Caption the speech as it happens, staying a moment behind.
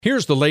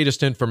Here's the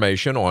latest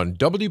information on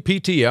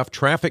WPTF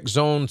Traffic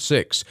Zone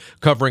 6,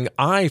 covering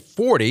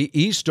I-40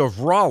 east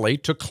of Raleigh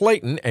to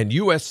Clayton and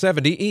US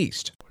 70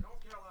 east.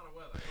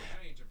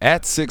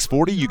 At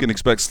 640, you can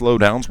expect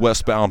slowdowns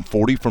westbound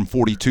 40 from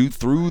 42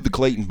 through the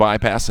Clayton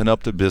bypass and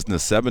up to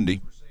Business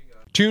 70.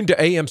 Tune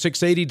to AM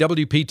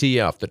 680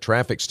 WPTF, the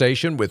traffic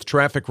station, with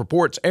traffic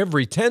reports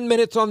every 10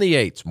 minutes on the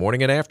 8s,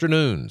 morning and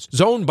afternoons.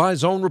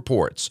 Zone-by-zone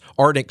reports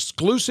are an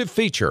exclusive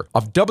feature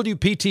of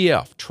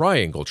WPTF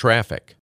Triangle Traffic.